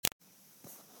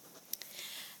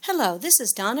Hello, this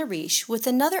is Donna Reish with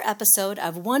another episode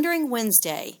of Wondering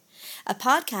Wednesday, a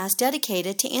podcast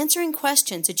dedicated to answering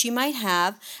questions that you might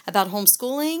have about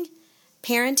homeschooling,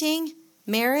 parenting,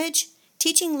 marriage,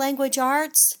 teaching language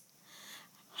arts,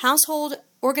 household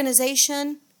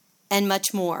organization, and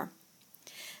much more.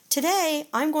 Today,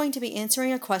 I'm going to be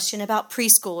answering a question about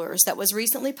preschoolers that was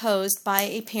recently posed by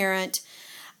a parent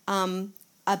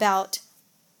about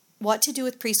what to do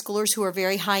with preschoolers who are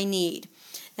very high need.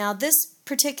 Now, this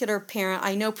particular parent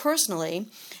I know personally,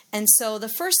 and so the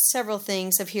first several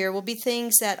things of here will be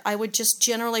things that I would just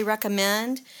generally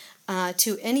recommend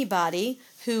to anybody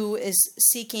who is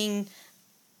seeking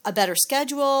a better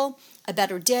schedule, a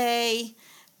better day,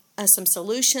 some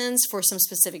solutions for some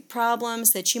specific problems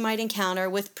that you might encounter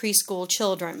with preschool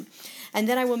children. And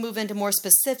then I will move into more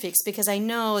specifics because I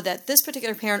know that this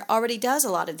particular parent already does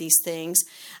a lot of these things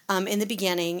in the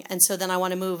beginning, and so then I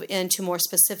want to move into more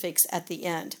specifics at the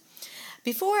end.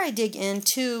 Before I dig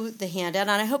into the handout,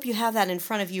 and I hope you have that in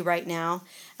front of you right now,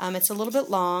 it's a little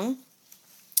bit long,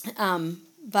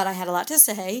 but I had a lot to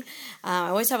say. I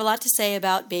always have a lot to say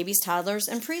about babies, toddlers,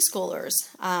 and preschoolers,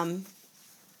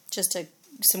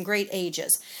 some great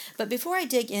ages. But before I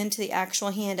dig into the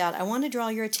actual handout, I want to draw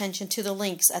your attention to the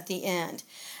links at the end.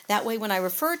 That way, when I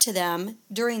refer to them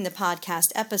during the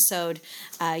podcast episode,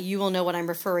 you will know what I'm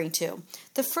referring to.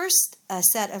 The first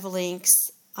set of links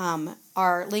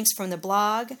are links from the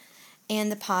blog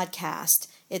and the podcast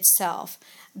itself.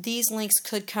 These links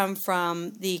could come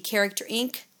from the Character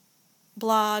Inc.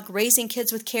 blog, Raising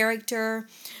Kids with Character,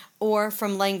 or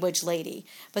from Language Lady.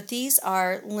 But these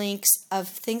are links of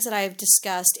things that I've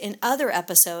discussed in other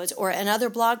episodes or in other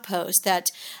blog posts that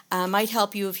might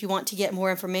help you if you want to get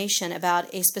more information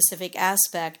about a specific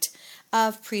aspect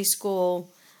of preschool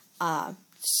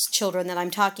children that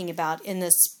I'm talking about in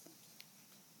this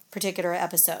particular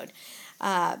episode.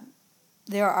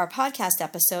 There are podcast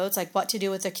episodes like What to Do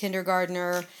with a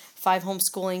Kindergartner, 5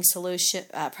 Homeschooling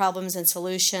Problems and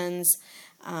Solutions,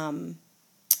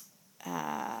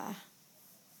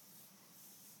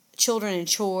 Children and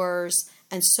Chores,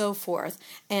 and so forth.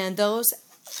 And those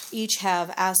each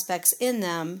have aspects in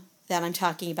them that I'm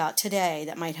talking about today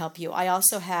that might help you. I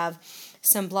also have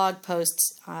some blog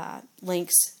posts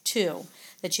links too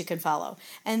that you can follow.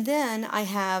 And then I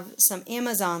have some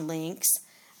Amazon links.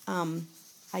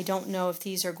 I don't know if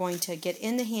these are going to get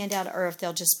in the handout or if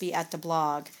they'll just be at the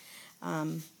blog.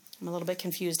 I'm a little bit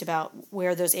confused about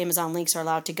where those Amazon links are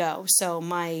allowed to go. So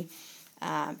my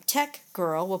tech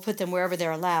girl will put them wherever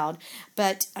they're allowed.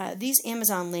 But these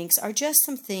Amazon links are just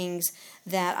some things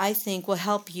that I think will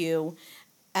help you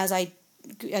as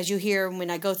you hear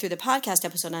when I go through the podcast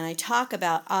episode and I talk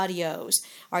about audios,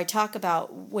 or I talk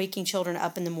about waking children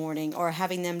up in the morning or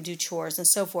having them do chores and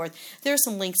so forth. There are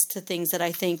some links to things that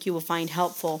I think you will find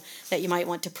helpful that you might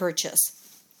want to purchase.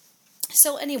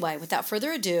 So anyway, without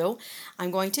further ado, I'm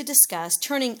going to discuss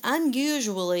turning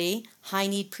unusually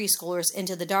high-need preschoolers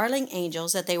into the darling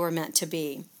angels that they were meant to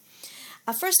be.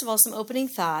 First of all, some opening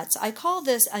thoughts. I call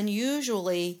this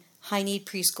unusually high-need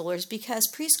preschoolers because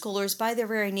preschoolers, by their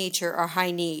very nature, are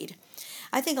high-need.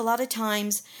 I think a lot of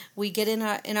times we get in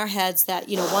our heads that,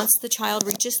 once the child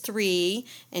reaches 3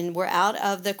 and we're out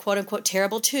of the quote-unquote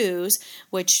terrible 2s,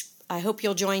 which I hope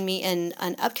you'll join me in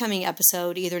an upcoming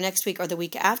episode either next week or the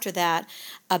week after that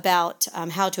about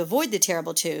how to avoid the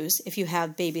terrible 2s if you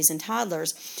have babies and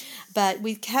toddlers. But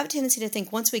we have a tendency to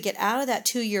think once we get out of that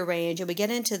 2-year range and we get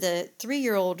into the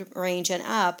 3-year-old range and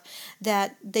up,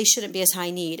 that they shouldn't be as high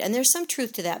need. And there's some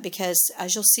truth to that because,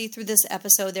 as you'll see through this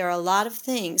episode, there are a lot of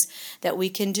things that we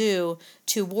can do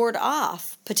to ward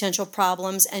off potential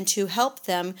problems and to help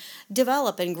them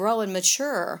develop and grow and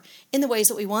mature in the ways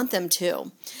that we want them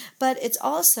to. But it's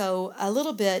also a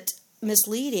little bit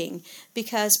misleading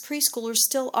because preschoolers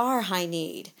still are high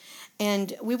need.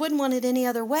 And we wouldn't want it any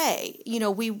other way.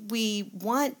 We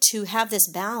want to have this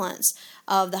balance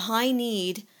of the high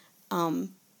needs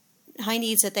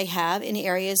that they have in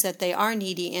areas that they are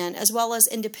needy in, as well as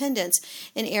independence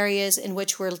in areas in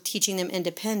which we're teaching them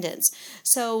independence.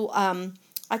 So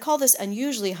I call this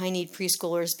unusually high need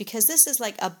preschoolers because this is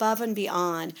like above and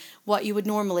beyond what you would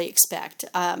normally expect.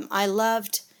 I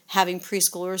loved having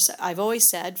preschoolers. I've always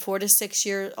said 4 to 6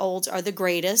 year olds are the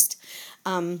greatest.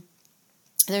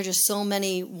 There are just so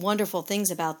many wonderful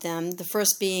things about them. The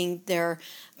first being their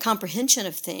comprehension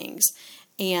of things,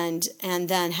 and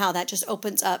then how that just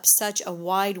opens up such a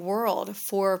wide world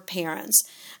for parents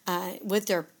with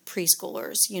their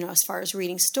preschoolers, as far as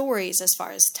reading stories, as far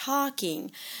as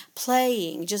talking,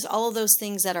 playing, just all of those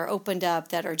things that are opened up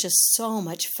that are just so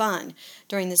much fun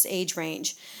during this age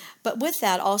range. But with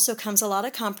that also comes a lot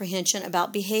of comprehension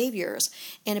about behaviors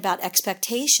and about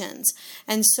expectations.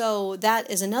 And so that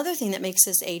is another thing that makes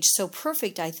this age so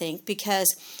perfect, I think,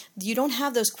 because you don't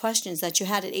have those questions that you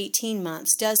had at 18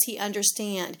 months. Does he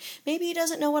understand? Maybe he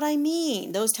doesn't know what I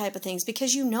mean, those type of things,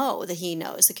 because you know that he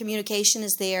knows. The communication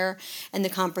is there and the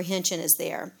comprehension is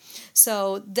there.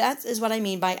 So that is what I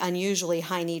mean by unusually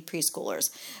high need preschoolers.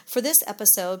 For this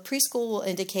episode, preschool will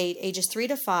indicate ages 3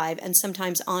 to 5 and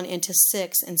sometimes on into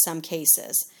 6 in some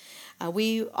cases.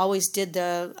 We always did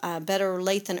the better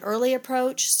late than early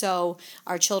approach, so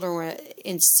our children were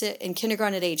in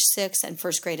kindergarten at age 6 and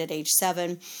first grade at age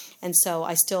 7, and so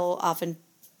I still often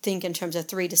think in terms of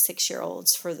 3 to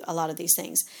 6-year-olds for a lot of these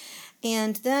things.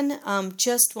 And then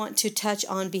just want to touch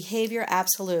on behavior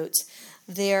absolutes.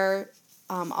 There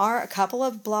are a couple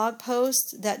of blog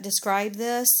posts that describe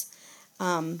this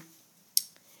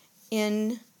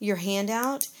in your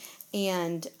handout,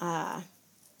 and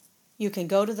you can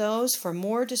go to those for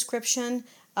more description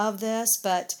of this,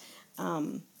 but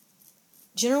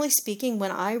generally speaking,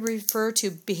 when I refer to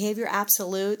behavior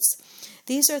absolutes,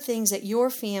 these are things that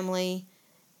your family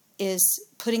is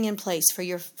putting in place for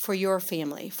your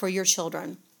family, for your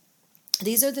children.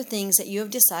 These are the things that you have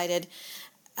decided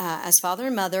as father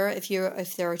and mother, if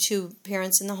there are two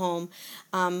parents in the home,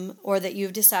 or that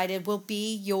you've decided will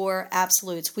be your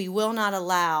absolutes. We will not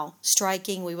allow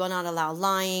striking. We will not allow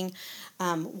lying,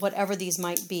 whatever these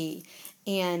might be.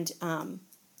 And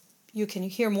you can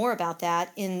hear more about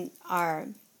that in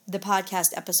the podcast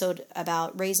episode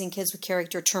about raising kids with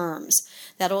character terms.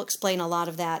 That'll explain a lot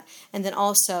of that. And then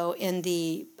also in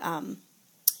the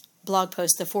blog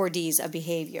post, the 4 Ds of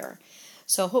behavior.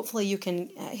 So hopefully you can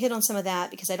hit on some of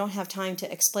that, because I don't have time to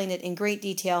explain it in great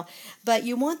detail. But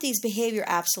you want these behavior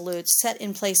absolutes set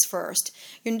in place first.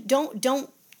 You don't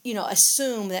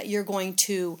assume that you're going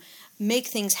to make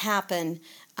things happen,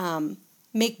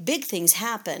 make big things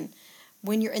happen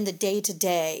when you're in the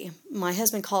day-to-day. My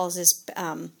husband calls this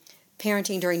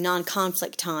parenting during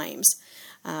non-conflict times.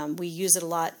 We use it a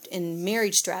lot in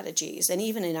marriage strategies, and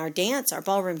even in our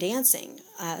ballroom dancing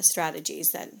strategies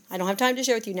that I don't have time to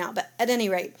share with you now. But at any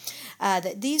rate,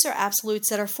 that these are absolutes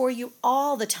that are for you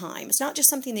all the time. It's not just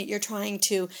something that you're trying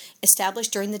to establish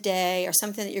during the day or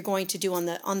something that you're going to do on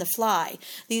the fly.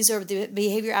 These are the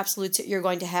behavior absolutes that you're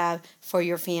going to have for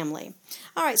your family.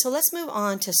 All right, so let's move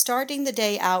on to starting the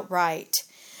day out right.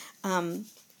 I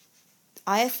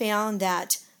have found that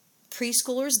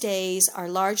preschoolers' days are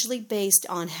largely based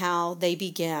on how they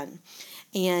begin.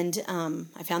 And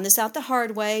I found this out the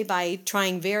hard way by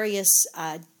trying various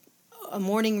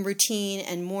morning routine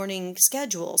and morning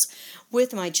schedules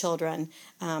with my children,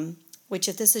 which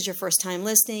if this is your first time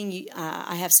listening,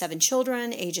 I have 7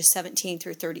 children, ages 17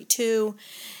 through 32,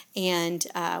 and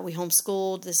we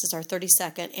homeschooled. This is our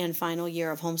 32nd and final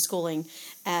year of homeschooling,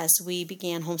 as we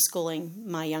began homeschooling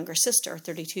my younger sister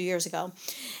 32 years ago.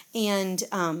 And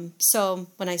so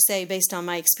when I say based on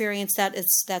my experience,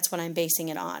 that's what I'm basing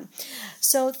it on.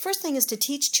 So the first thing is to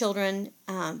teach children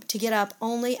to get up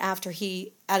only at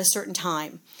a certain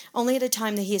time, only at a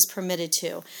time that he is permitted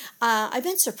to. I've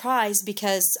been surprised,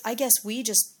 because I guess we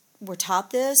just were taught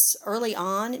this early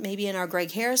on, maybe in our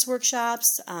Greg Harris workshops,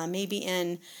 maybe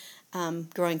in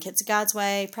Growing Kids God's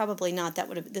Way. Probably not.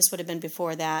 This would have been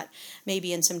before that.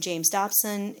 Maybe in some James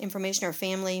Dobson information or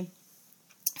family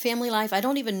life. I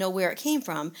don't even know where it came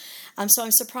from. So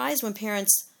I'm surprised when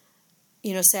parents,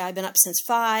 say I've been up since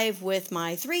 5 with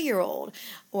my 3-year-old,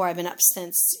 or I've been up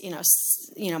since,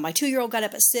 my 2-year-old got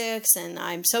up at 6 and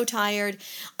I'm so tired.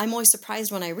 I'm always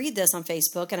surprised when I read this on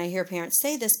Facebook and I hear parents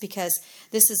say this, because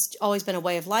this has always been a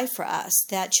way of life for us,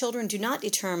 that children do not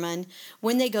determine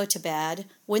when they go to bed,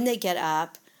 when they get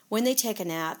up, when they take a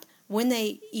nap, when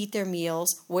they eat their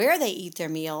meals, where they eat their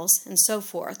meals, and so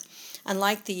forth.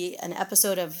 Unlike an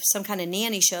episode of some kind of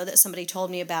nanny show that somebody told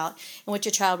me about, in which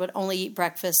a child would only eat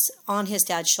breakfast on his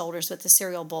dad's shoulders with the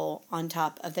cereal bowl on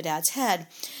top of the dad's head,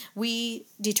 we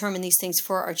determine these things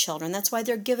for our children. That's why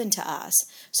they're given to us,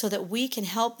 so that we can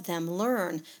help them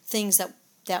learn things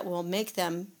that will make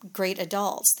them great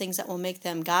adults, things that will make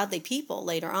them godly people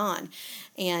later on.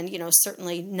 And,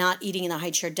 certainly not eating in the high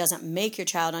chair doesn't make your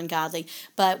child ungodly,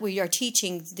 but we are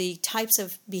teaching the types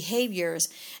of behaviors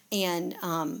and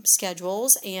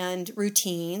schedules and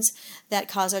routines that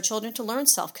cause our children to learn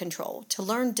self-control, to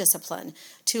learn discipline,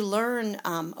 to learn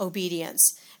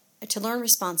obedience, to learn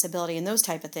responsibility, and those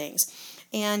type of things.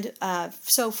 And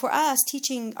so for us,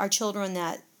 teaching our children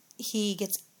that he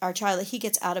gets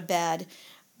out of bed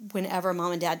whenever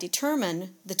mom and dad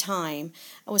determine the time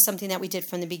was something that we did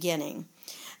from the beginning.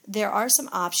 There are some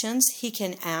options. He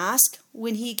can ask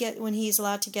when he's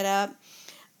allowed to get up.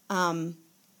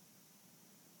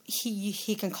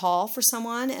 he can call for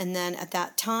someone, and then at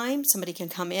that time, somebody can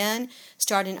come in,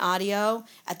 start an audio.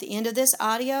 At the end of this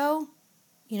audio,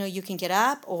 you can get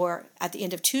up, or at the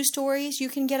end of 2 stories, you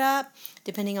can get up,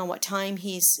 depending on what time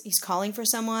he's calling for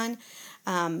someone.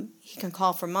 He can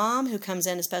call for mom, who comes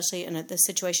in, especially in the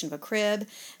situation of a crib,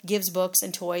 gives books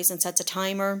and toys, and sets a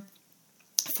timer.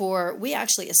 We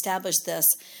actually established this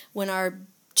when our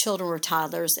children were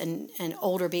toddlers and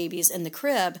older babies in the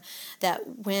crib,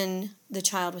 that when the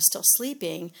child was still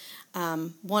sleeping,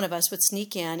 one of us would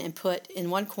sneak in and put in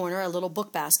one corner a little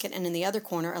book basket and in the other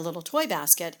corner a little toy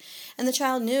basket. And the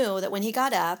child knew that when he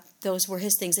got up, those were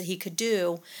his things that he could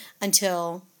do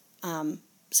until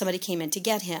somebody came in to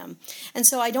get him. And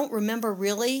so I don't remember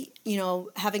really,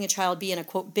 having a child be in a,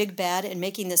 quote, big bed and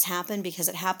making this happen, because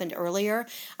it happened earlier.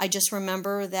 I just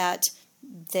remember that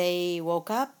they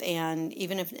woke up, and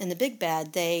even if in the big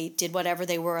bed, they did whatever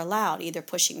they were allowed, either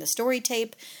pushing the story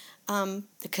tape, the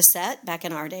cassette back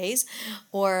in our days,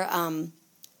 or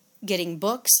getting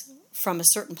books from a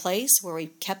certain place where we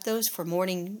kept those for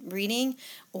morning reading,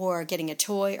 or getting a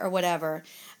toy or whatever.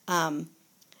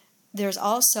 There's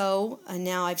also,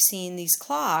 now I've seen these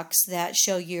clocks that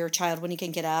show your child when he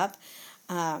can get up.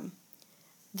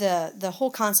 The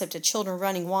whole concept of children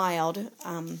running wild,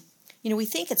 we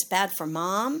think it's bad for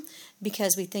mom,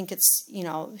 because we think it's,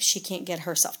 she can't get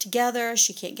herself together,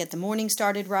 she can't get the morning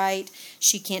started right,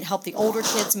 she can't help the older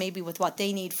kids maybe with what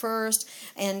they need first,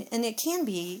 and it can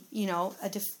be,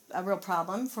 a real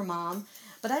problem for mom.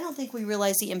 But I don't think we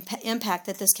realize the impact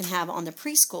that this can have on the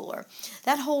preschooler.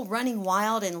 That whole running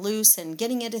wild and loose and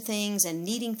getting into things and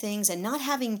needing things and not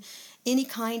having any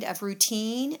kind of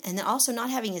routine, and then also not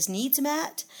having his needs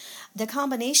met, the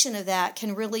combination of that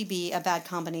can really be a bad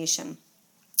combination.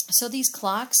 So these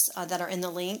clocks that are in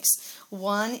the links,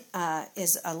 one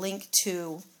is a link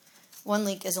to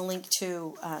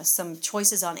some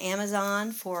choices on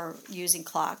Amazon for using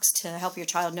clocks to help your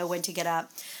child know when to get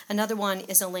up. Another one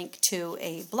is a link to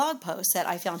a blog post that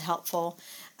I found helpful,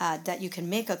 that you can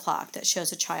make a clock that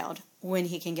shows a child when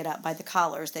he can get up by the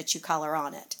collars that you collar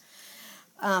on it.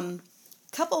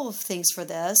 Couple of things for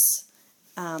this.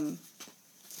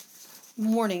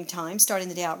 Morning time, starting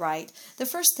the day out right. The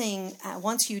first thing,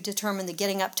 once you determine the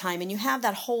getting up time, and you have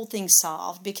that whole thing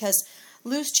solved, because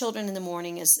loose children in the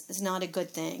morning is not a good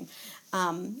thing.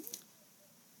 And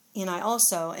I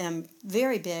also am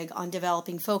very big on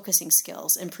developing focusing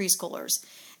skills in preschoolers,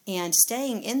 and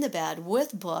staying in the bed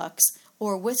with books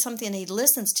or with something he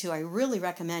listens to. I really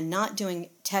recommend not doing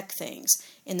tech things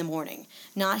in the morning,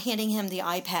 not handing him the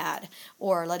iPad,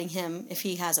 or letting him, if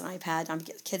he has an iPad,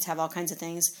 kids have all kinds of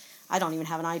things. I don't even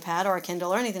have an iPad or a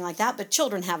Kindle or anything like that, but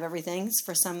children have everything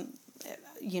for some,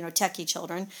 techie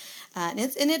children. And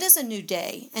it is a new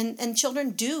day, and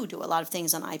children do a lot of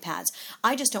things on iPads.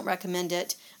 I just don't recommend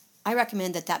it. I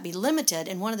recommend that be limited,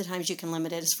 and one of the times you can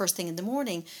limit it is first thing in the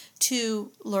morning,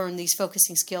 to learn these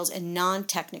focusing skills in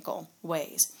non-technical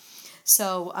ways.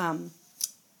 So,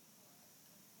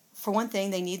 for one thing,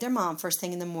 they need their mom first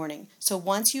thing in the morning. So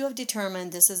once you have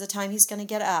determined this is the time he's going to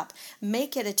get up,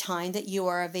 make it a time that you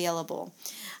are available.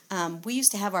 We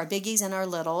used to have our biggies and our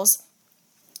littles.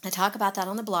 I talk about that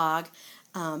on the blog,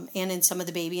 and in some of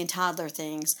the baby and toddler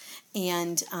things.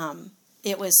 And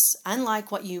it was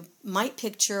unlike what you might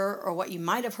picture or what you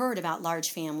might have heard about large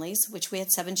families, which we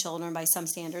had 7 children. By some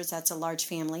standards, that's a large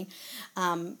family.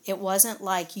 It wasn't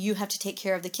like you have to take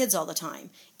care of the kids all the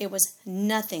time. It was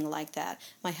nothing like that.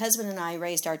 My husband and I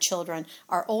raised our children.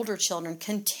 Our older children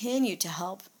continued to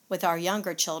help with our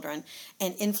younger children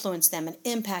and influence them and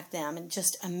impact them in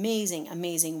just amazing,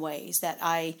 amazing ways that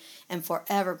I am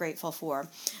forever grateful for.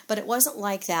 But it wasn't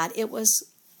like that. It was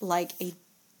like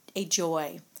a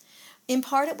joy. In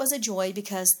part, it was a joy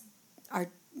because our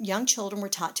young children were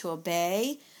taught to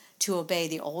obey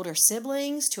the older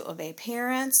siblings, to obey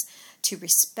parents, to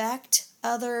respect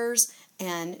others,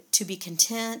 and to be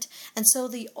content. And so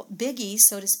the biggies,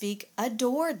 so to speak,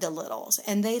 adored the littles,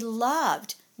 and they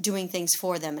loved doing things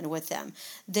for them and with them.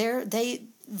 They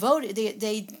voted,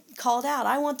 they called out,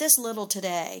 I want this little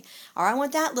today, or I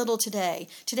want that little today.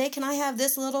 Today, can I have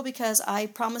this little because I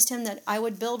promised him that I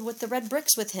would build with the red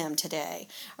bricks with him today,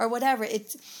 or whatever.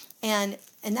 And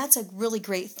that's a really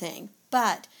great thing.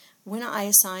 But when I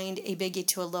assigned a biggie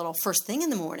to a little first thing in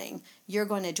the morning, you're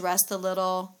going to dress the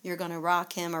little, you're going to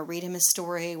rock him or read him a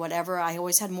story, whatever. I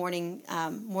always had morning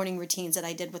routines that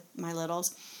I did with my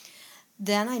littles.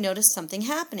 Then I noticed something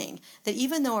happening, that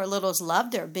even though our littles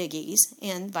loved their biggies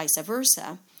and vice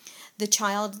versa, the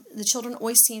children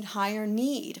always seemed higher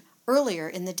need earlier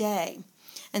in the day.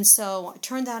 And so I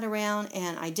turned that around,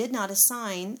 and I did not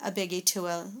assign a biggie to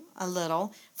a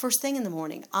little first thing in the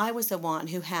morning. I was the one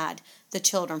who had the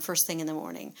children first thing in the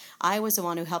morning. I was the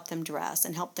one who helped them dress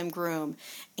and helped them groom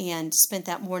and spent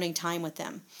that morning time with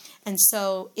them. And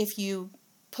so if you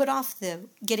put off the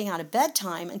getting out of bed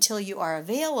time until you are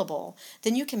available,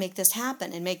 then you can make this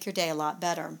happen and make your day a lot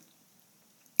better.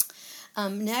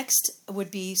 Next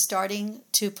would be starting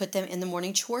to put them in the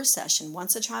morning chore session.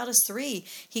 Once a child is 3,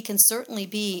 he can certainly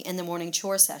be in the morning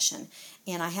chore session.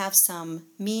 And I have some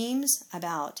memes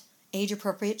about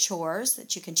age-appropriate chores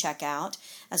that you can check out,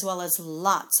 as well as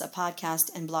lots of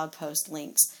podcast and blog post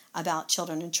links about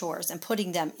children and chores and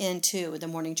putting them into the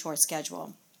morning chore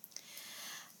schedule.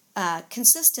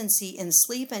 Consistency in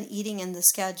sleep and eating in the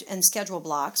schedule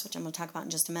blocks, which I'm going to talk about in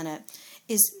just a minute,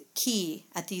 is key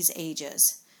at these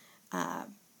ages.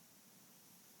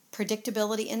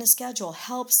 Predictability in a schedule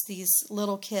helps these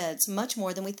little kids much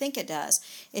more than we think it does.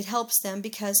 It helps them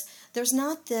because there's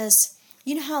not this,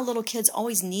 you know how little kids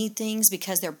always need things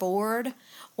because they're bored,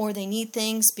 or they need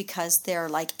things because they're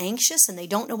like anxious and they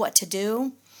don't know what to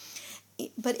do.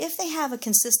 But if they have a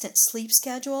consistent sleep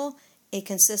schedule, a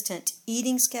consistent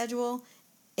eating schedule,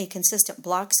 a consistent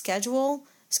block schedule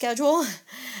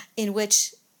in which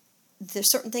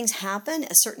there's certain things happen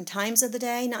at certain times of the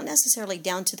day, not necessarily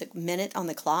down to the minute on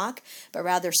the clock, but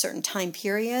rather certain time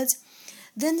periods,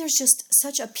 then there's just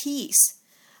such a peace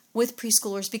with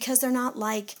preschoolers because they're not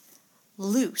like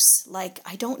loose, like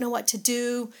I don't know what to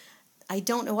do, I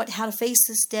don't know how to face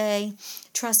this day.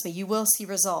 Trust me, you will see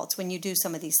results when you do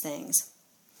some of these things.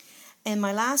 And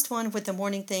my last one with the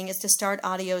morning thing is to start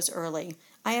audios early.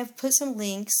 I have put some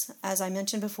links, as I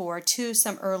mentioned before, to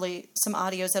some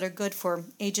audios that are good for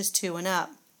ages 2 and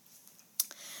up.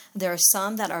 There are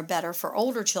some that are better for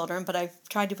older children, but I've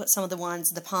tried to put some of the ones,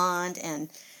 The Pond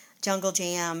and Jungle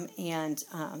Jam, and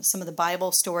some of the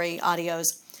Bible story audios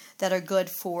that are good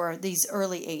for these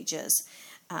early ages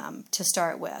to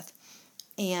start with.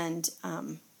 And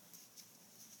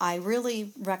I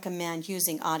really recommend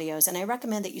using audios, and I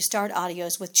recommend that you start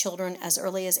audios with children as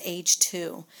early as age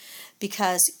 2,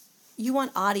 because you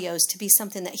want audios to be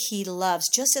something that he loves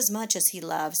just as much as he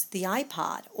loves the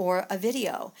iPod or a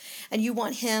video. And you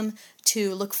want him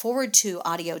to look forward to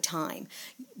audio time,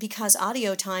 because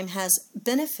audio time has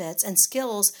benefits and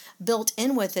skills built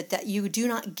in with it that you do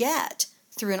not get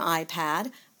through an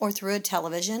iPad or through a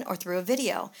television or through a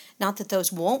video. Not that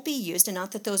those won't be used and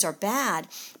not that those are bad,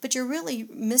 but you're really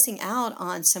missing out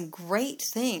on some great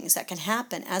things that can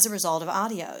happen as a result of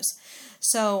audios.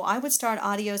 So I would start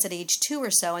audios at age 2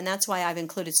 or so, and that's why I've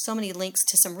included so many links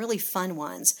to some really fun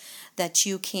ones that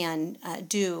you can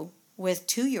do with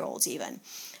 2-year-olds even.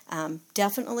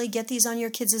 Definitely get these on your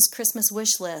kids' Christmas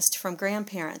wish list from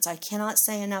grandparents. I cannot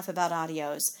say enough about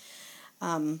audios.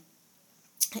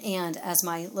 And as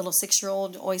my little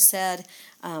 6-year-old always said,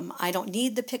 I don't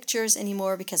need the pictures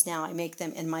anymore because now I make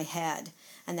them in my head,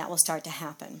 and that will start to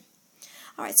happen.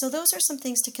 All right, so those are some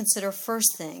things to consider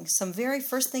first thing, some very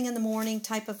first thing in the morning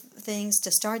type of things to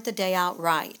start the day out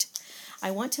right.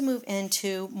 I want to move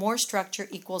into more structure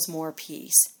equals more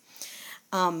peace.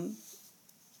 As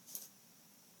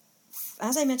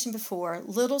I mentioned before,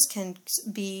 littles can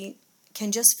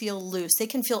just feel loose. They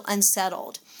can feel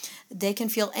unsettled. They can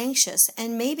feel anxious,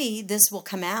 and maybe this will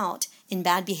come out in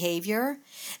bad behavior.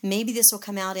 Maybe this will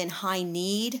come out in high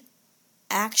need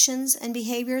actions and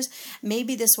behaviors.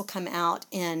 Maybe this will come out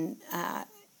in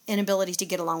inability to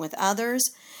get along with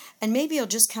others, and maybe it'll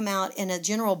just come out in a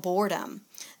general boredom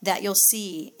that you'll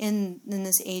see in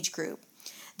this age group.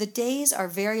 The days are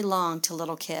very long to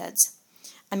little kids.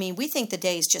 I mean, we think the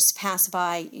days just pass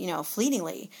by,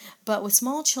 fleetingly. But with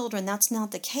small children, that's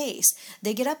not the case.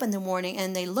 They get up in the morning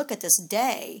and they look at this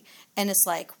day, and it's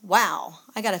like, wow,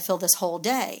 I got to fill this whole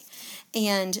day.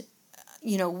 And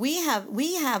we have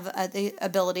the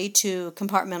ability to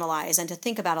compartmentalize and to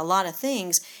think about a lot of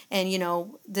things. And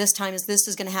this time this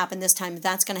is going to happen. This time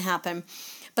that's going to happen.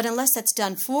 But unless that's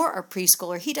done for a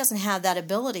preschooler, he doesn't have that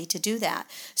ability to do that.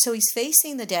 So he's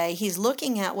facing the day, he's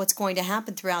looking at what's going to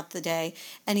happen throughout the day,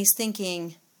 and he's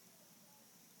thinking,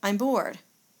 I'm bored,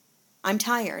 I'm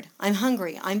tired, I'm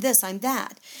hungry, I'm this, I'm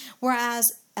that. Whereas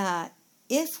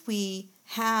if we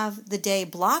have the day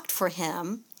blocked for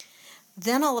him,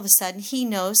 then all of a sudden he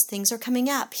knows things are coming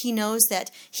up. He knows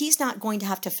that he's not going to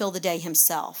have to fill the day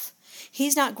himself.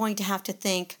 He's not going to have to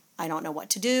think, I don't know what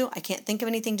to do. I can't think of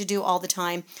anything to do all the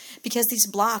time, because these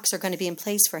blocks are going to be in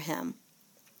place for him.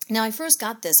 Now, I first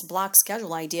got this block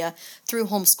schedule idea through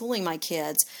homeschooling my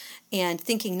kids and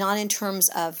thinking not in terms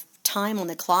of time on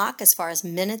the clock as far as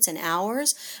minutes and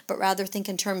hours, but rather think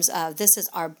in terms of this is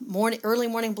our early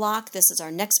morning block, this is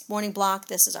our next morning block,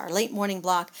 this is our late morning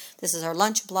block, this is our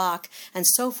lunch block, and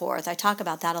so forth. I talk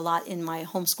about that a lot in my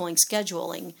homeschooling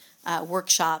scheduling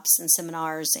workshops and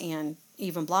seminars and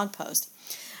even blog posts.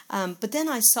 But then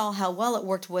I saw how well it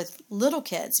worked with little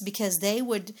kids, because they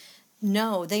would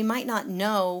know, they might not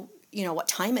know, what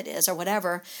time it is or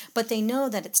whatever, but they know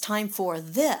that it's time for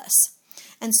this.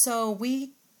 And so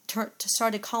we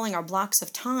started calling our blocks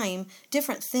of time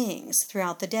different things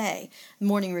throughout the day.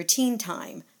 Morning routine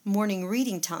time, morning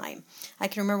reading time. I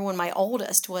can remember when my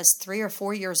oldest was 3 or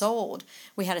 4 years old,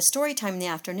 we had a story time in the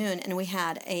afternoon, and we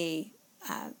had a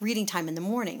reading time in the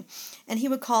morning. And he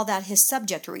would call that his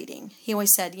subject reading. He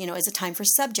always said, is it time for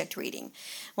subject reading?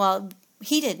 Well,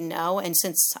 he didn't know, and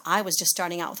since I was just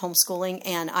starting out with homeschooling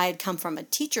and I had come from a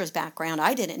teacher's background,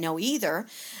 I didn't know either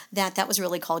that was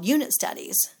really called unit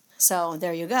studies. So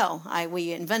there you go.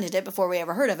 We invented it before we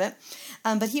ever heard of it.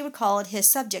 But he would call it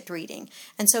his subject reading.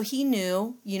 And so he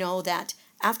knew, that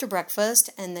after breakfast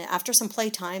and after some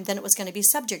playtime, then it was going to be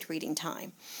subject reading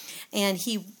time. And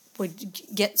he would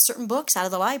get certain books out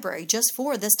of the library just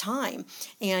for this time.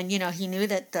 And, he knew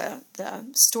that the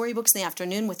storybooks in the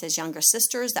afternoon with his younger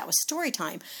sisters, that was story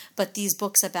time. But these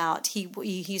books about, he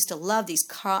used to love these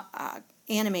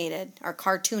animated or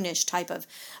cartoonish type of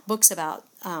books about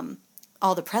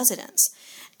all the presidents.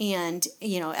 And,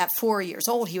 at 4 years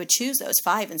old, he would choose those,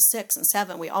 5 and 6 and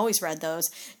 7. We always read those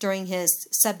during his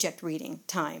subject reading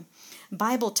time.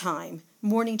 Bible time,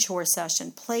 morning chore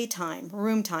session, playtime,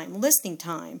 room time, listening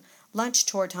time, lunch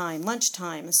chore time,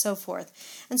 lunchtime, and so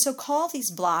forth. And so call these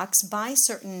blocks by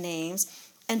certain names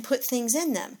and put things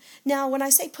in them. Now, when I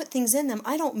say put things in them,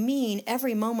 I don't mean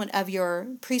every moment of your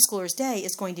preschooler's day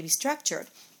is going to be structured.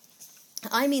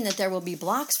 I mean that there will be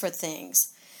blocks for things.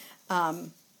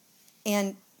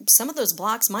 And some of those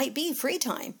blocks might be free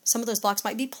time. Some of those blocks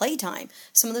might be playtime.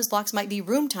 Some of those blocks might be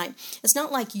room time. It's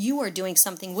not like you are doing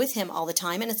something with him all the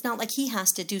time, and it's not like he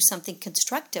has to do something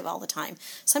constructive all the time.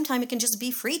 Sometimes it can just be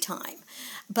free time.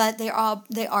 But there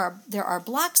are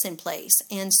blocks in place,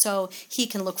 and so he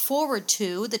can look forward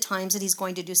to the times that he's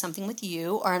going to do something with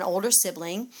you or an older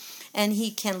sibling, and he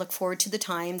can look forward to the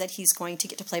time that he's going to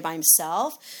get to play by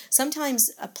himself. Sometimes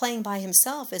playing by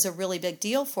himself is a really big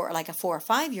deal for like a 4 or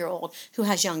 5 year old who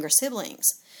has younger siblings,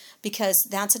 because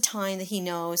that's a time that he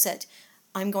knows that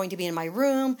I'm going to be in my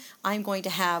room, I'm going to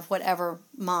have whatever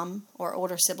mom or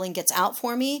older sibling gets out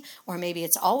for me, or maybe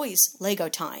it's always Lego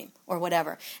time or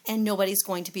whatever, and nobody's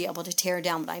going to be able to tear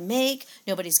down what I make,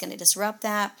 nobody's going to disrupt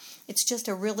that. It's just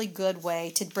a really good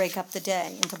way to break up the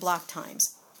day into block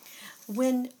times.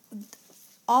 When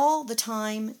all the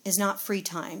time is not free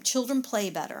time, children play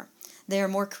better, they are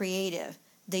more creative,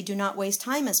 they do not waste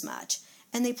time as much,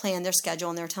 and they plan their schedule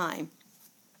and their time.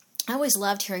 I always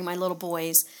loved hearing my little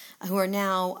boys, who are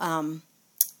now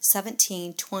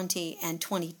 17, 20, and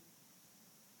 22.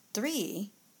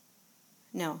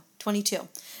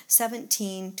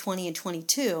 17, 20, and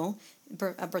 22.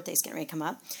 A birthday's getting ready to come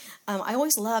up. I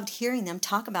always loved hearing them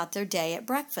talk about their day at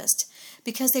breakfast,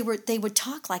 because they would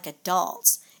talk like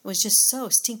adults. It was just so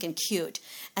stinking cute.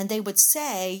 And they would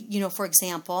say, for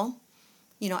example,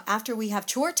 after we have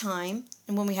chore time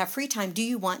and when we have free time, do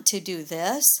you want to do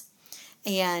this?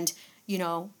 And,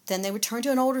 then they would turn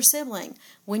to an older sibling.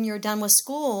 When you're done with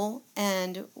school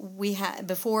and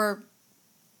before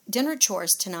dinner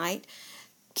chores tonight,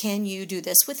 can you do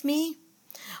this with me?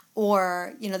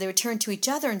 Or, they would turn to each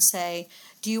other and say,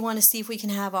 do you want to see if we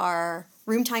can have our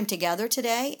room time together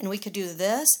today and we could do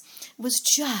this? It was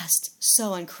just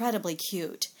so incredibly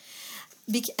cute.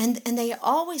 And they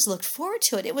always looked forward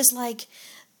to it. It was like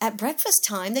at breakfast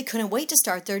time, they couldn't wait to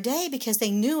start their day, because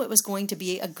they knew it was going to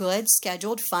be a good,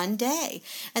 scheduled, fun day.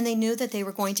 And they knew that they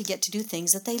were going to get to do things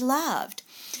that they loved.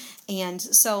 And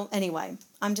so anyway,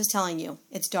 I'm just telling you,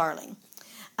 it's darling.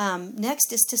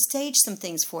 Next is to stage some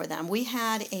things for them. We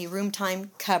had a room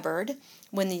time cupboard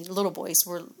when the little boys,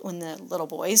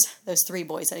 those 3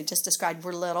 boys that I just described,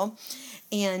 were little.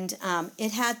 And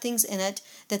it had things in it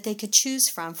that they could choose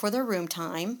from for their room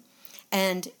time.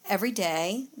 And every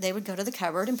day they would go to the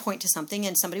cupboard and point to something,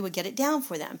 and somebody would get it down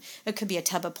for them. It could be a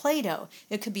tub of Play-Doh.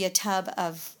 It could be a tub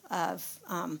of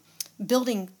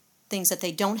building things that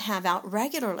they don't have out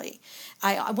regularly.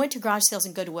 I went to garage sales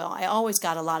and Goodwill. I always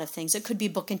got a lot of things. It could be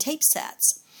book and tape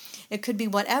sets. It could be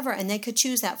whatever, and they could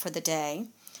choose that for the day.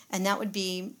 And that would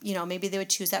be, maybe they would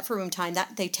choose that for room time.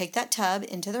 That they take that tub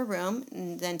into their room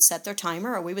and then set their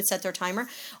timer, or we would set their timer,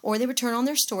 or they would turn on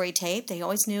their story tape. They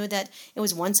always knew that it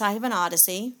was one side of an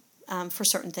Odyssey for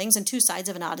certain things and 2 sides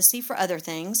of an Odyssey for other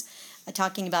things,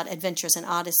 talking about Adventures in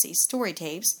Odyssey story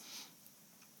tapes.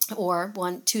 or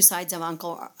two sides of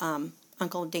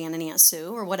Uncle Dan and Aunt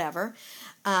Sue, or whatever.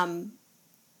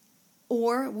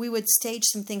 Or we would stage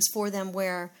some things for them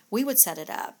where we would set it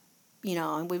up,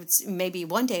 and we would, maybe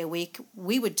one day a week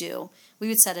we would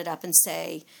set it up and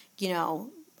say,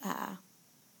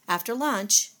 after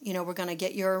lunch, we're going to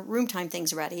get your room time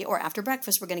things ready, or after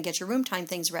breakfast, we're going to get your room time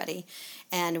things ready.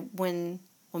 And when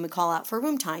we call out for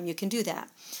room time, you can do that.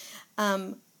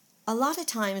 A lot of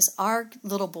times our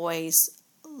little boys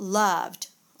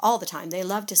all the time, they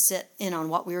loved to sit in on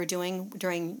what we were doing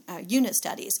during unit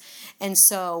studies. And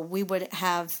so we would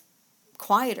have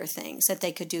quieter things that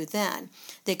they could do then.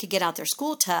 They could get out their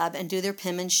school tub and do their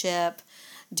penmanship,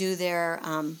 do their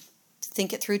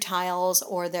think it through tiles,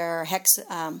 or their hex,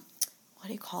 what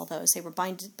do you call those? They were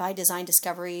by design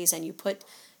discoveries, and you put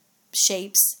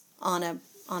shapes on a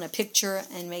picture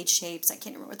and made shapes. I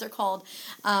can't remember what they're called.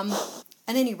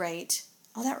 At any rate,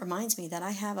 that reminds me that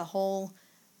I have a whole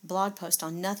blog post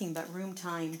on nothing but room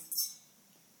time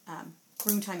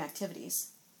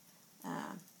activities.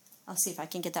 I'll see if I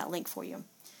can get that link for you.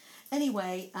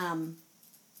 Anyway, and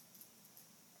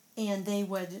we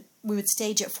would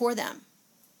stage it for them.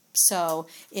 So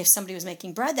if somebody was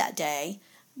making bread that day,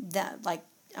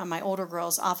 my older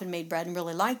girls often made bread and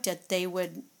really liked it, they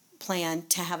would plan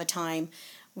to have a time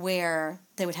where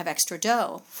they would have extra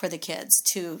dough for the kids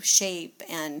to shape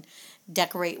and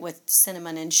decorate with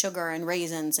cinnamon and sugar and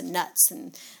raisins and nuts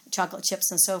and chocolate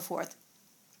chips and so forth.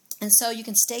 And so you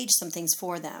can stage some things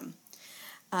for them.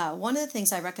 One of the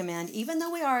things I recommend, even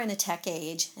though we are in a tech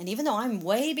age, and even though I'm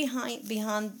way behind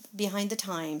the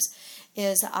times,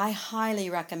 is I highly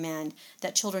recommend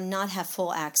that children not have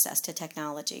full access to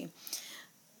technology.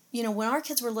 When our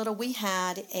kids were little, we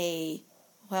had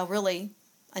really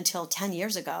until 10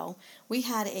 years ago, we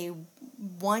had a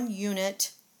 1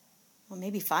 unit,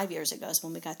 maybe 5 years ago is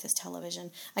when we got this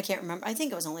television. I can't remember. I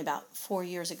think it was only about 4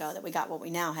 years ago that we got what we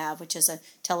now have, which is a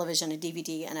television, a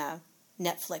DVD, and a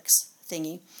Netflix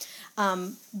thingy.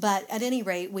 But at any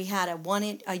rate, we had a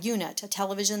unit, a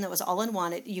television that was all in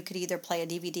one. You could either play a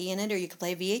DVD in it or you could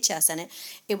play VHS in it.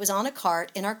 It was on a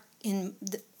cart in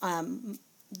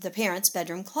the parents'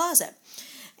 bedroom closet.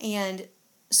 And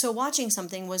so watching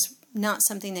something was not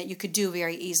something that you could do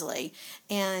very easily.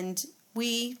 And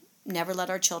we never let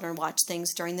our children watch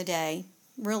things during the day.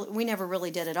 We never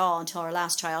really did at all until our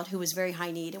last child, who was very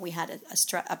high need, and we had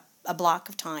a block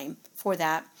of time for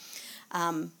that.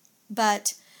 But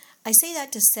I say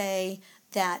that to say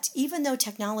that even though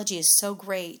technology is so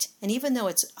great, and even though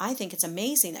I think it's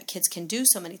amazing that kids can do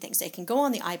so many things, they can go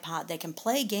on the iPod, they can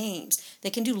play games, they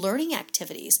can do learning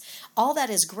activities, all that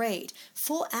is great.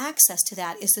 Full access to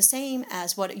that is the same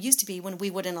as what it used to be when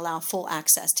we wouldn't allow full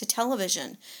access to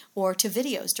television or to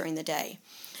videos during the day.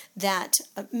 That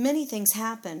many things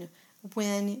happen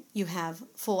when you have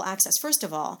full access. First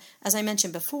of all, as I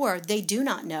mentioned before, they do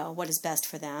not know what is best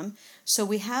for them, so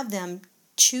we have them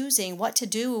choosing what to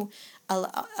do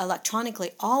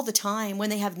electronically all the time when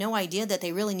they have no idea that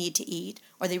they really need to eat,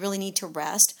 or they really need to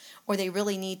rest, or they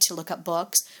really need to look up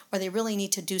books, or they really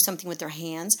need to do something with their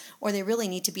hands, or they really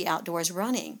need to be outdoors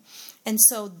running. And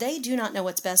so they do not know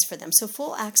what's best for them. So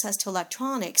full access to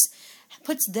electronics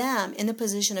puts them in the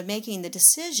position of making the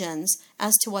decisions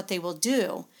as to what they will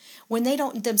do when they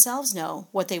don't themselves know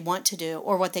what they want to do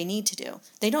or what they need to do.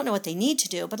 They don't know what they need to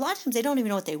do, but a lot of times they don't even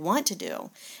know what they want to do.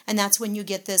 And that's when you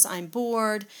get this, I'm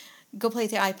bored, go play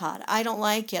with the iPod. I don't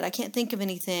like it. I can't think of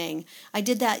anything. I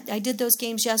did those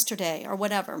games yesterday, or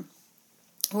whatever.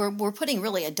 We're putting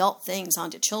really adult things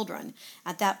onto children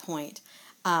at that point.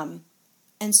 And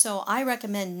so I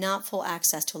recommend not full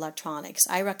access to electronics.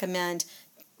 I recommend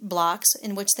blocks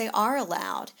in which they are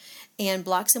allowed and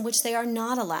blocks in which they are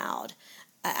not allowed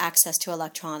access to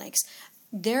electronics.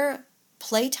 Their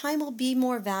playtime will be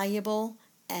more valuable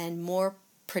and more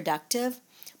productive,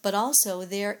 but also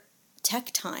their tech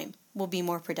time will be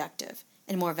more productive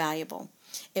and more valuable.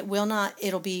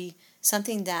 It'll be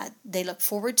something that they look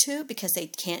forward to because they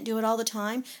can't do it all the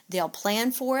time. They'll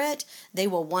plan for it. They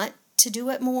will want to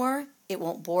do it more. It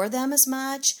won't bore them as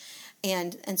much,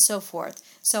 and so forth.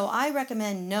 So I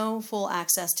recommend no full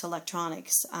access to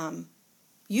electronics.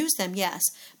 Use them, yes,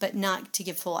 but not to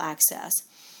give full access.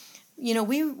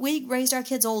 We raised our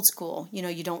kids old school.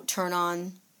 You don't turn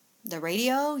on the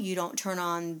radio. You don't turn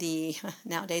on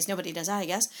nowadays nobody does that, I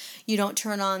guess. You don't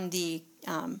turn on the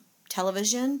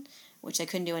television, which they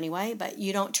couldn't do anyway, but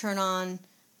you don't turn on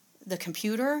the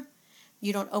computer.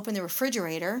 You don't open the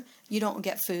refrigerator. You don't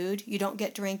get food. You don't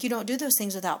get drink. You don't do those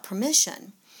things without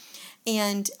permission.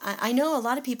 And I know a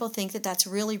lot of people think that that's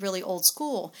really, really old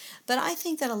school, but I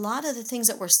think that a lot of the things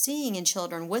that we're seeing in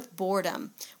children with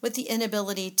boredom, with the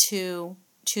inability to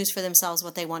choose for themselves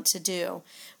what they want to do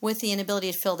with the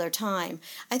inability to fill their time.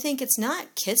 I think it's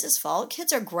not kids' fault.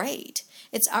 Kids are great.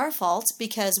 It's our fault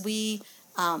because we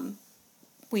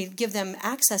give them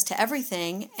access to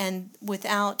everything and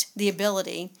without the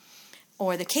ability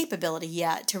or the capability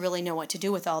yet to really know what to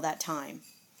do with all that time.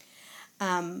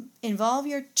 Involve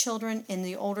your children in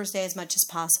the older day as much as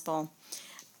possible.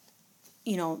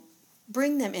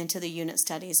 Bring them into the unit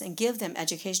studies and give them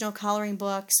educational coloring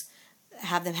books.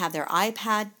 Have them have their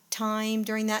iPad time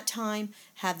during that time.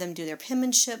 Have them do their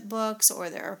penmanship books, or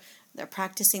they're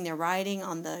practicing their writing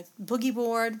on the boogie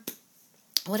board,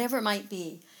 whatever it might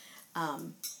be.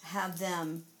 Have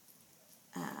them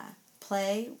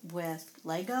play with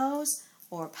Legos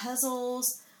or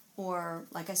puzzles, or,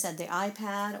 like I said, the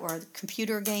iPad or the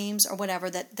computer games or whatever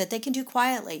that they can do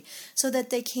quietly so that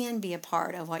they can be a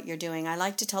part of what you're doing. I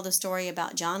like to tell the story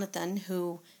about Jonathan,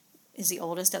 who is the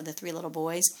oldest of the 3 little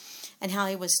boys, and how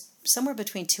he was somewhere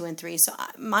between 2 and 3. So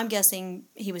I'm guessing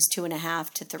he was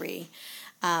 2.5 to 3.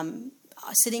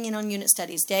 Sitting in on unit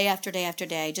studies day after day after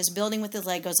day, just building with his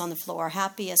Legos on the floor,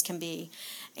 happy as can be,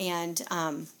 and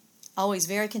always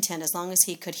very content as long as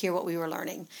he could hear what we were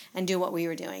learning and do what we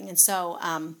were doing. And so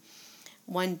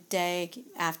one day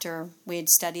after we had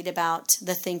studied about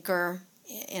the thinker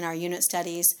in our unit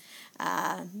studies,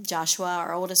 Joshua,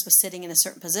 our oldest, was sitting in a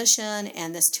certain position,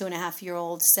 and this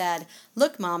 2.5-year-old said,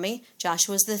 "Look, Mommy,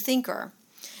 Joshua's the thinker."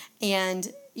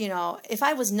 And, if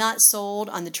I was not sold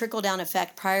on the trickle-down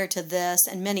effect prior to this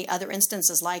and many other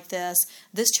instances like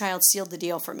this child sealed the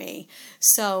deal for me.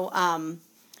 So,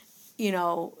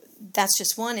 that's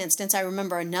just one instance. I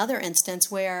remember another instance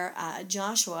where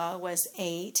Joshua was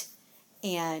 8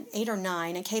 or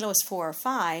 9, and Kayla was 4 or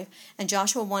 5, and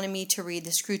Joshua wanted me to read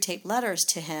the Screw Tape Letters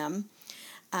to him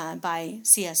by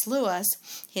C.S. Lewis.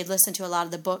 He had listened to a lot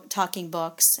of the talking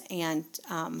books and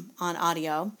on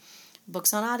audio.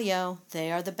 Books on audio,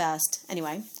 they are the best.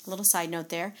 Anyway, a little side note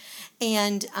there.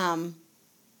 And I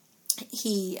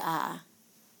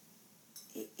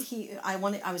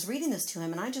was reading this to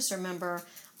him, and I just remember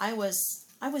I was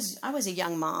a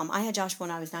young mom. I had Joshua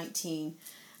when I was 19,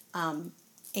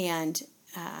 and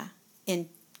in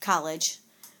college,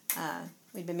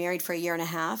 we'd been married for 1.5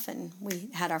 years, and we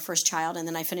had our first child, and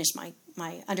then I finished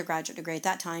my undergraduate degree at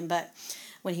that time, but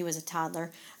when he was a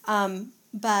toddler.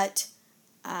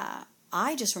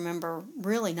 I just remember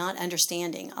really not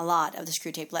understanding a lot of the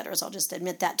Screw Tape Letters. I'll just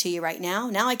admit that to you right now.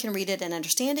 Now I can read it and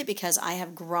understand it because I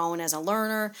have grown as a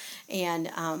learner,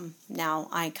 and now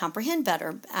I comprehend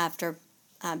better after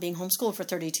being homeschooled for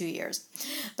 32 years.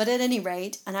 But at any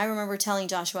rate, and I remember telling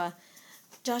Joshua,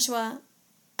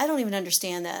 I don't even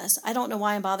understand this. I don't know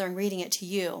why I'm bothering reading it to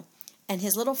you. And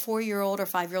his little 4-year-old or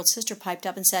 5-year-old sister piped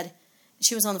up and said,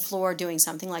 she was on the floor doing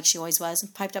something like she always was,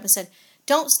 and piped up and said,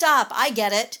 "Don't stop, I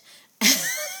get it."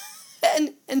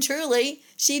 and truly,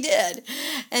 she did.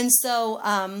 And so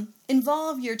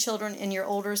involve your children in your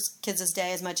older kids'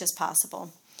 day as much as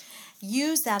possible.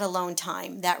 Use that alone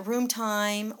time, that room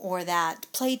time, or that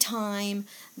play time,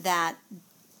 that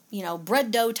bread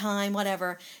dough time,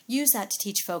 whatever. Use that to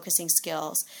teach focusing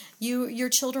skills. Your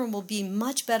children will be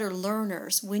much better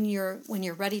learners when you're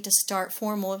ready to start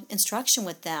formal instruction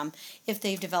with them if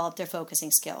they've developed their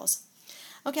focusing skills.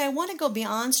 Okay, I want to go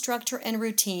beyond structure and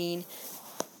routine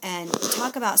and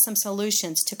talk about some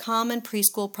solutions to common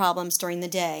preschool problems during the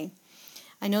day.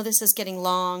 I know this is getting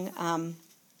long, I'm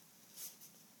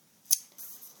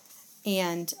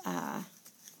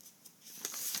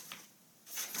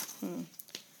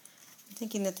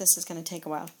thinking that this is going to take a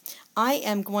while. I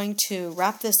am going to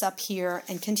wrap this up here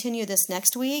and continue this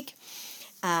next week.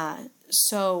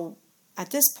 So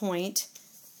at this point,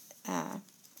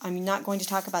 I'm not going to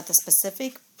talk about the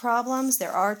specific problems.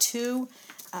 There are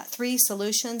 3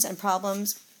 solutions and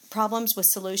problems with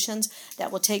solutions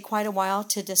that will take quite a while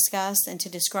to discuss and to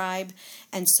describe.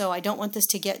 And so I don't want this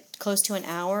to get close to an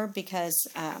hour because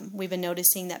we've been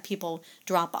noticing that people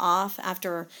drop off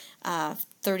after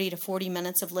 30 to 40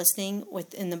 minutes of listening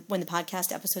when the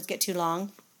podcast episodes get too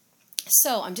long.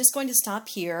 So I'm just going to stop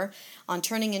here on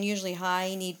turning unusually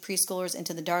high-need preschoolers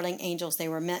into the darling angels they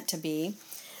were meant to be.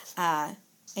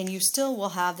 And you still will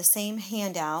have the same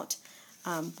handout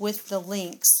with the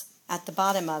links at the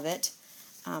bottom of it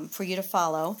for you to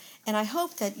follow. And I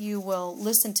hope that you will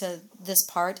listen to this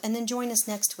part and then join us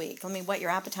next week. Let me whet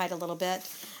your appetite a little bit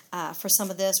for some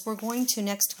of this. We're going to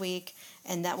next week,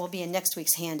 and that will be in next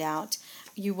week's handout.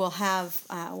 You will have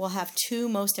we'll have 2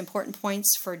 most important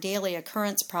points for daily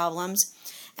occurrence problems,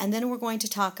 and then we're going to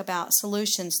talk about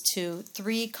solutions to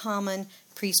 3 common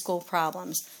preschool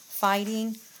problems: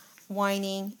 fighting,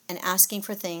 whining, and asking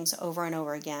for things over and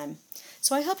over again.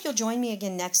 So I hope you'll join me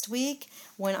again next week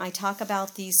when I talk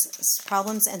about these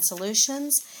problems and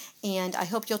solutions. And I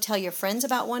hope you'll tell your friends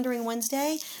about Wondering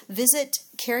Wednesday. Visit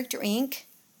Character Inc.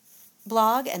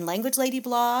 blog and Language Lady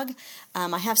blog.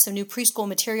 I have some new preschool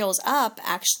materials up,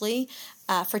 actually,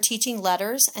 for teaching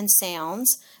letters and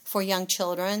sounds for young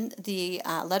children. The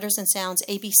Letters and Sounds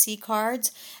ABC cards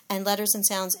and Letters and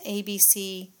Sounds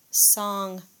ABC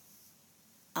sound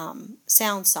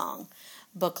song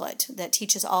booklet that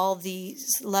teaches all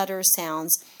these letters,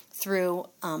 sounds through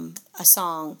a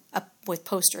song with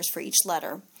posters for each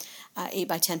letter. 8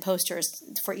 by 10 posters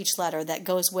for each letter that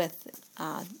goes with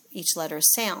each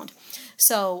letter's sound.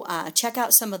 So check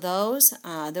out some of those.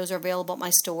 Those are available at my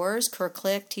stores,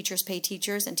 CurrClick, Teachers Pay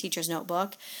Teachers, and Teacher's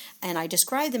Notebook. And I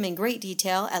describe them in great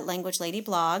detail at Language Lady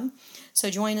blog. So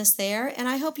join us there, and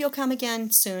I hope you'll come again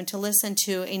soon to listen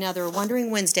to another Wondering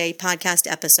Wednesday podcast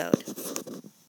episode.